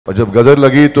और जब गदर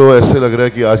लगी तो ऐसे लग रहा है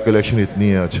कि आज कलेक्शन इतनी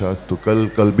है अच्छा तो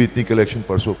कल भी इतनी कलेक्शन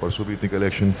परसों भी इतनी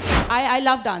collection. I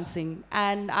love dancing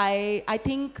and I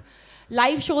think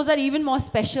live shows are even more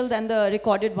special than the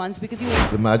recorded ones because you.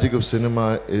 The magic of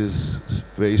cinema is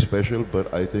very special,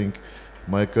 but I think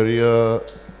my career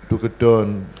took a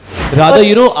turn. Rather,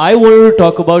 you know, I wanted to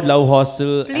talk about Love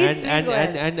Hostel Please go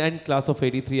ahead. and Class of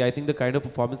 '83. I think the kind of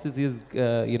performances is,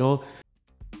 you know.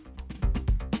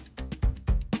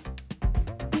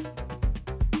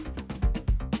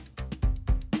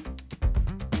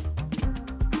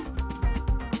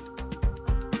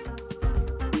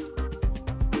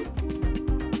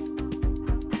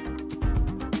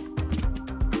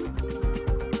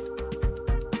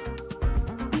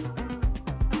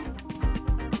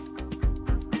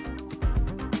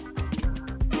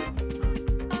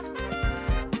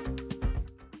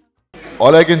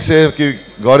 All I can say is that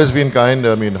God has been kind.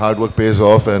 I mean, hard work pays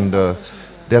off, and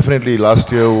definitely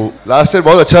last year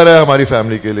बहुत अच्छा रहा हमारी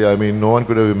family के लिए. I mean, no one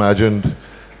could have imagined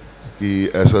कि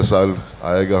ऐसा साल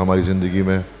आएगा हमारी ज़िंदगी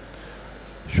में.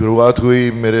 शुरुआत हुई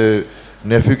मेरे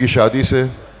nephew की शादी से,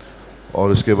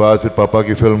 और उसके बाद फिर पापा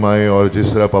की फिल्म आई, और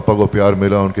जिस तरह पापा को प्यार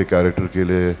मिला उनके कैरेक्टर के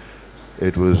लिए,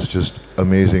 it was just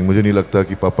amazing. मुझे नहीं लगता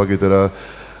कि पापा की तरह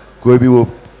कोई भी वो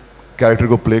कैरेक्टर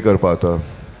को प्ले कर पाता.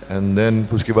 एंड देन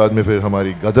उसके बाद में फिर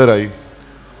हमारी गदर आई,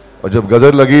 और जब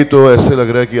गदर लगी तो ऐसे लग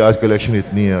रहा है कि आज कलेक्शन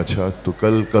इतनी है अच्छा तो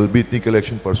कल भी इतनी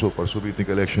कलेक्शन परसों भी इतनी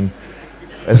कलेक्शन.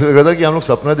 ऐसे लग रहा था कि हम लोग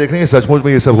सपना देख रहे हैं, सचमुच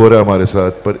में ये सब हो रहा है हमारे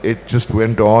साथ. पर it just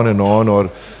went on and on,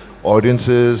 और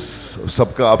ऑडियंसेस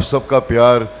सबका आप सबका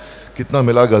प्यार कितना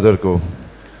मिला गदर को.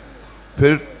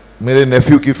 फिर मेरे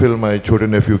नेफ्यू की फिल्म आई, छोटे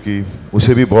नेफ्यू की,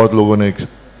 उसे भी बहुत लोगों ने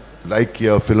लाइक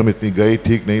किया. फिल्म इतनी गई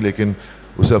ठीक नहीं, लेकिन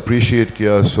उसे अप्रिशिएट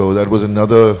किया. So that was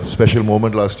another special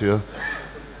moment last year.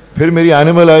 फिर मेरी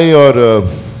एनिमल आई, और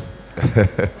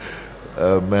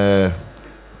मैं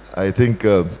आई थिंक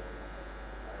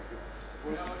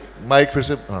माइक फिर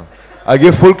से, हाँ, I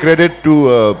give full credit to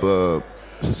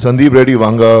Sandeep Reddy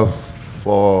Vanga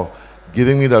for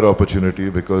giving me that opportunity,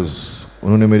 because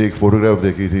उन्होंने मेरी एक फ़ोटोग्राफ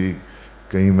देखी थी,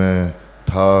 कहीं मैं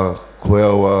था खोया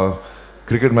हुआ,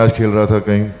 क्रिकेट मैच खेल रहा था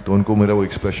कहीं, तो उनको मेरा वो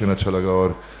एक्सप्रेशन अच्छा लगा.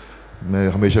 और मैं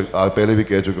हमेशा पहले भी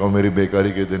कह चुका हूँ, मेरी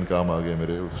बेकारी के दिन काम आ गए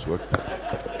मेरे उस वक्त.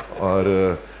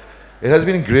 और it has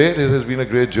been great, it has been a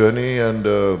great journey, and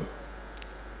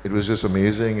it was just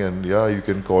amazing. And yeah, you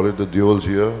can call it the Deol's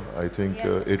year. I think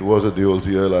it was a Deol's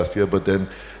year last year, but then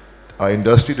our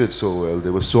industry did so well.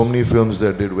 There were so many films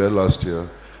that did well last year.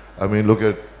 I mean, look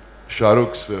at Shah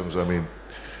Rukh's films. I mean,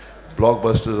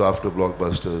 blockbusters after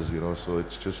blockbusters, you know, so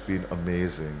it's just been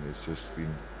amazing. It's just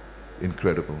been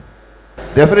incredible.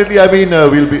 Definitely, I mean,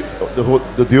 we'll be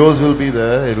the Deols will be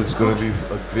there. It's going to be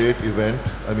a great event.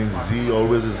 I mean, Z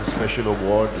always is a special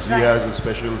award. Z has a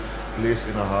special place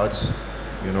in our hearts.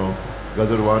 You know,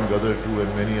 Gadar 1, Gadar 2,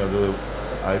 and many other.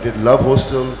 I did Love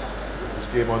Hostel,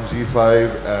 which came on Z5,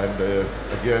 and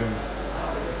again,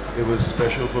 it was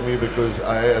special for me because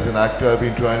I, as an actor, I've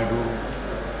been trying to do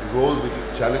roles which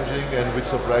are challenging and which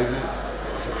surprise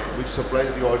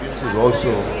the audiences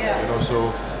also. You know,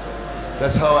 so.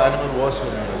 That's how Animal was for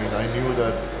me. I mean, I knew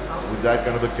that with that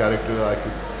kind of a character, I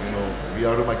could, you know, be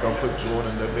out of my comfort zone,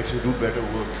 and that makes you do better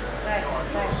work. Right.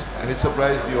 And it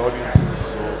surprised the audiences.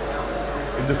 So,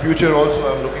 in the future also,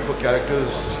 I'm looking for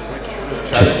characters which will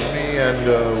challenge me,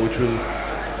 and which will,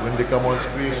 when they come on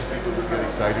screen, people will get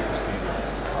excited to see them.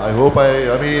 I hope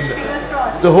I mean,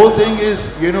 the whole thing is,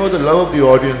 you know, the love of the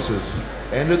audiences.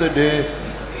 End of the day,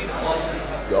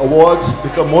 the awards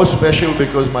become more special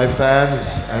because my fans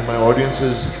and my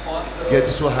audiences get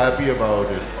so happy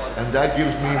about it, and that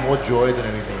gives me more joy than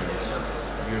anything else,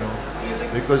 you know,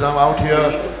 because I'm out here.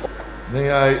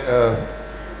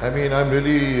 I mean, I'm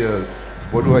really,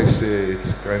 what do I say,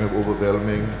 it's kind of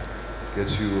overwhelming,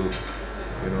 gets you,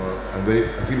 you know, I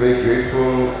feel very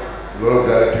grateful, a lot of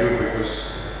gratitude, because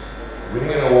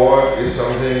winning an award is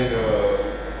something,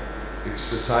 it's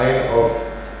the sign of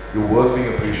your work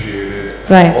being appreciated.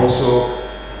 Right. Also,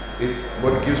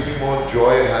 what gives me more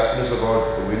joy and happiness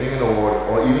about winning an award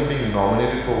or even being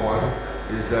nominated for one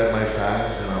is that my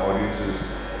fans and my audiences,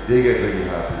 they get really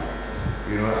happy.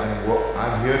 You know, and what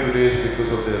I'm here today is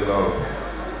because of their love.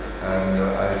 And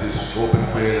I just hope and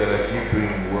pray that I keep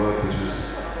doing work which is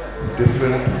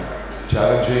different,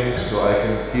 challenging, so I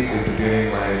can keep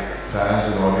entertaining my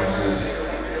fans and audiences,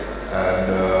 and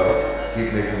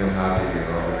keep making them happy, you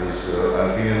know, because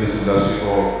I've been in this industry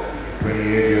for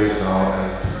 28 years now,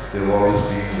 and they've always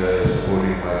been there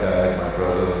supporting my dad, my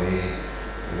brother, me,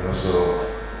 you know, so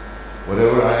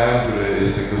whatever I am today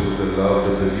is because of the love,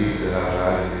 the belief they have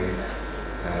had in me,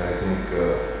 and I think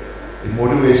it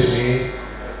motivates me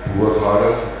to work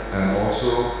harder and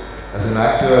also as an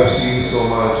actor, I've seen so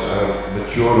much. I've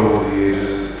matured over the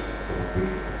ages,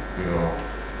 you know,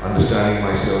 understanding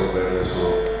myself better.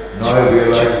 So now I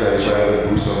realize that if I ever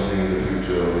do something in the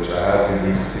future, which I have in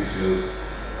recent 6 years,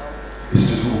 is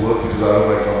to do work which is out of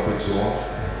my comfort zone,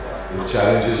 which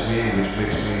challenges me, which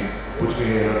puts me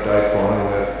in a tight corner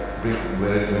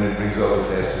when it brings out the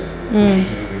best in me,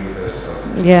 pushes me to bring the best out.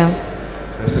 Yeah.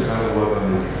 That's the kind of work I'm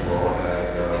looking for,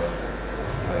 and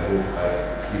I hope I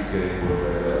keep getting good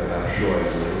at that, and I'm sure I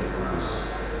will, because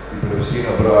people have seen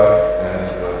Abrar,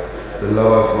 and the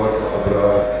love I've got for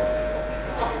Abrar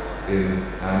in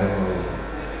Animal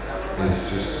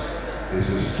is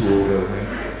just too overwhelming.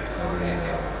 I mean,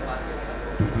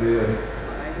 to play a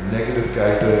negative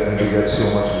character and to get so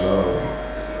much love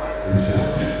is just,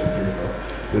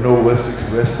 there's no words to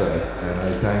express that, and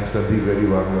I thank Sandeep Reddy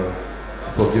Vanga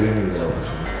for giving me that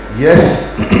opportunity.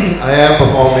 Yes, I am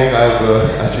performing. I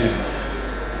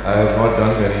have not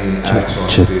done any acts on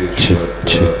stage, but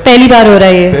पहली बार हो रहा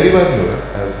है ये. very well.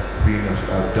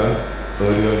 I've done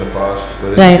earlier in the past,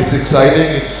 but Right. it's exciting.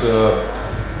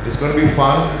 It's going to be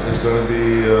fun. It's going to be,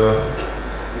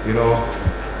 you know,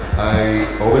 I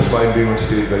always find being on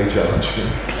stage very challenging,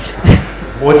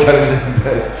 more challenging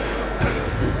than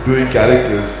doing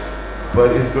characters.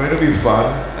 But it's going to be fun,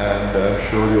 and I'm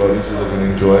sure the audiences are going to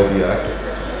enjoy the act.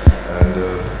 And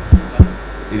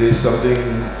it is something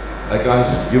I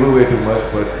can't give away too much,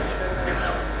 but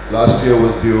last year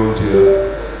was Deol's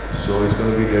year, so it's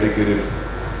going to be dedicated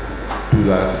to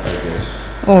that, I guess.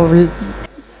 Oh.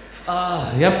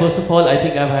 Yeah, first of all, I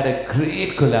think I've had a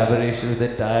great collaboration with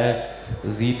the entire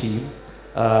Z team.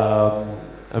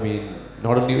 I mean,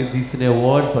 not only with Z Cine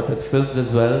Awards, but with films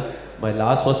as well. My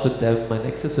last was with them, my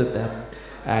next is with them.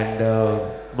 And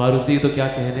Maruti तो क्या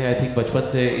कहने, I think बचपन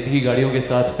से इन्हीं गाड़ियों के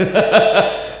साथ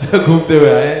घूमते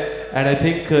हुए आए. And I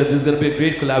think this is going to be a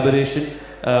great collaboration.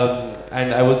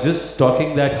 And I was just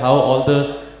talking that how all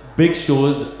the big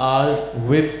shows are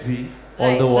with Z,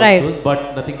 all the award shows,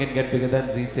 but nothing can get bigger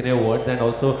than Z Cine Awards. And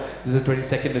also this is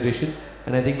 22nd edition.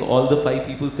 And I think all the 5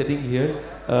 people sitting here,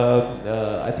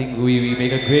 I think we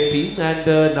make a great team. And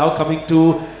now coming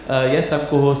to, yes, I'm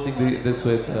co-hosting this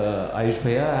with Ayush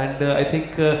Bhaiya. And I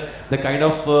think the kind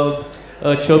of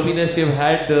chirpiness we have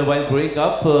had while growing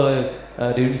up,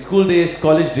 during school days,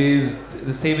 college days,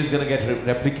 the same is going to get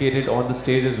replicated on the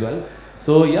stage as well.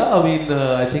 So yeah, I mean,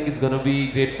 I think it's going to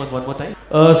be great fun one more time.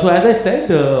 So as I said,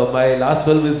 my last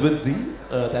film is with Z.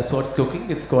 That's what's cooking.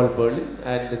 It's called Berlin,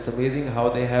 and it's amazing how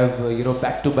they have, you know,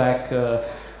 back to back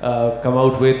come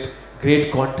out with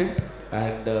great content,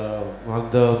 and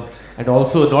and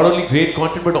also not only great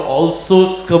content but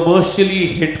also commercially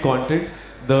hit content.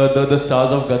 The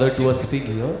stars of Gadar 2 are sitting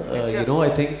here. You know, I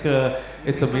think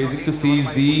it's amazing to see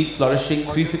Z flourishing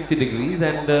 360 degrees,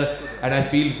 and I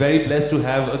feel very blessed to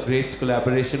have a great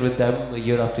collaboration with them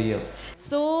year after year.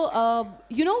 So,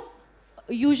 you know,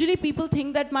 usually people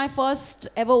think that my first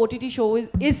ever OTT show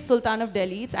is Sultan of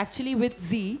Delhi. It's actually with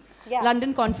Z,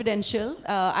 London Confidential.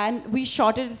 And we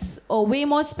shot it, it's way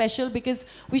more special because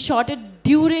we shot it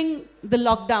during the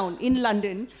lockdown in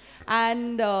London.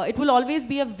 And it will always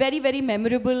be a very, very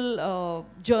memorable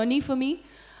journey for me.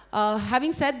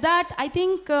 Having said that, I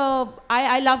think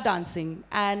I love dancing.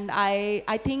 And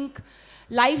I think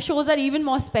live shows are even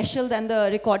more special than the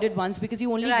recorded ones because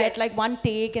you only get like one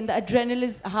take and the adrenaline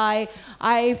is high.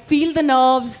 I feel the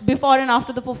nerves before and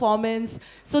after the performance.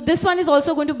 So this one is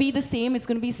also going to be the same. It's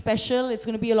going to be special. It's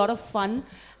going to be a lot of fun.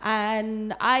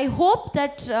 And I hope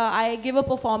that I give a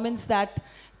performance that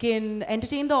can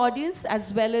entertain the audience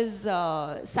as well as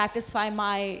satisfy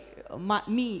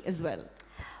me as well.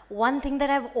 One thing that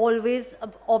I've always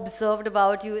observed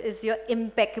about you is your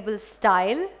impeccable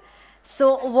style.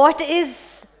 So what is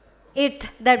it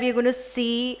that we're going to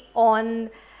see on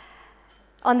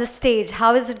the stage?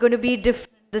 How is it going to be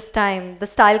different this time, the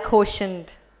style quotient?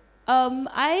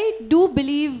 I do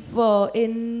believe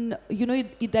in, you know,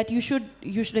 that you should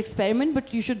experiment,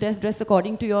 but you should dress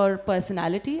according to your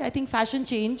personality. I think fashion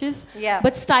changes,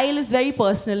 but style is very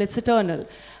personal, it's eternal.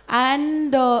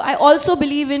 And I also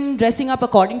believe in dressing up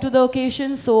according to the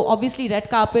occasion. So obviously red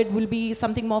carpet will be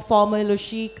something more formal or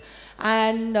chic.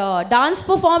 And dance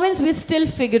performance, we're still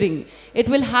figuring. It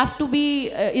will have to be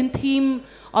in theme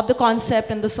of the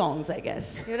concept and the songs, I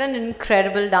guess. You're an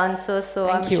incredible dancer, so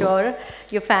I'm sure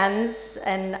your fans,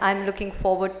 and I'm looking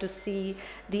forward to see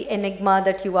the enigma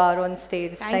that you are on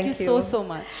stage. Thank you so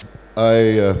much.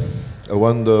 I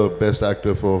won the Best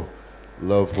Actor for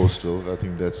Love Hostel. I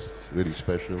think that's really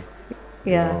special.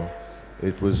 Yeah. You know,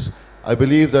 it was, I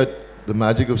believe that the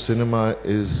magic of cinema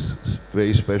is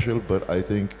very special, but I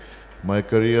think my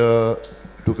career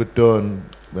took a turn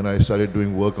when I started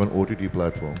doing work on OTT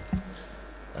platform.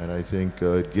 And I think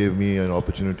it gave me an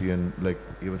opportunity, and like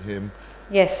even him,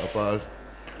 Yes. Apar,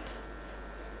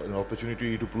 an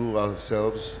opportunity to prove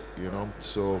ourselves, you know.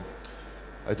 So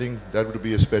I think that would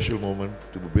be a special moment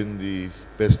to win the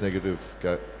best negative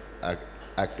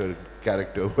actor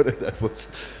character, whatever that was,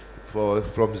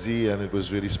 from Z, and it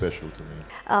was really special to me.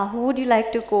 Who would you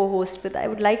like to co-host with? I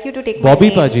would like you to take Bobby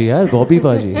my name. Paji, yeah, Bobby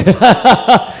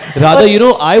Paji. Rather, you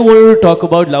know, I wanted to talk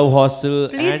about Love Hostel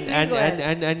Please, please go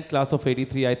ahead. and Class of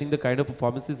 '83. I think the kind of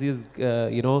performances he has,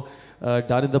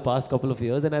 done in the past couple of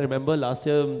years. And I remember last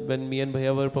year when me and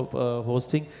Bhaiya were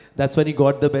hosting, that's when he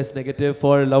got the best negative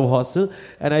for Love Hostel.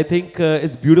 And I think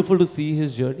it's beautiful to see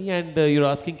his journey. And you're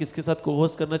asking किसके साथ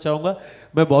co-host करना चाहूँगा?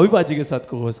 मैं Bobby Paji के साथ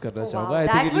co-host करना चाहूँगा. I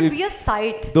That think would be a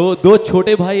sight. दो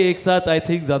छोटे भाई एक साथ I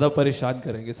think ज़्यादा परेशान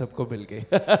करेंगे सबको मिलके.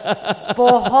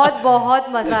 बहुत बहुत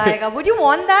मजा आएगा. Would you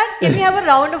want that? Can we have a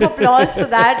round of applause for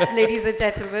that, ladies and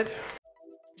gentlemen?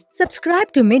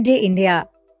 Subscribe to Midday India.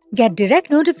 Get direct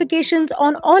notifications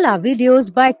on all our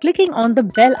videos by clicking on the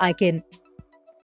bell icon.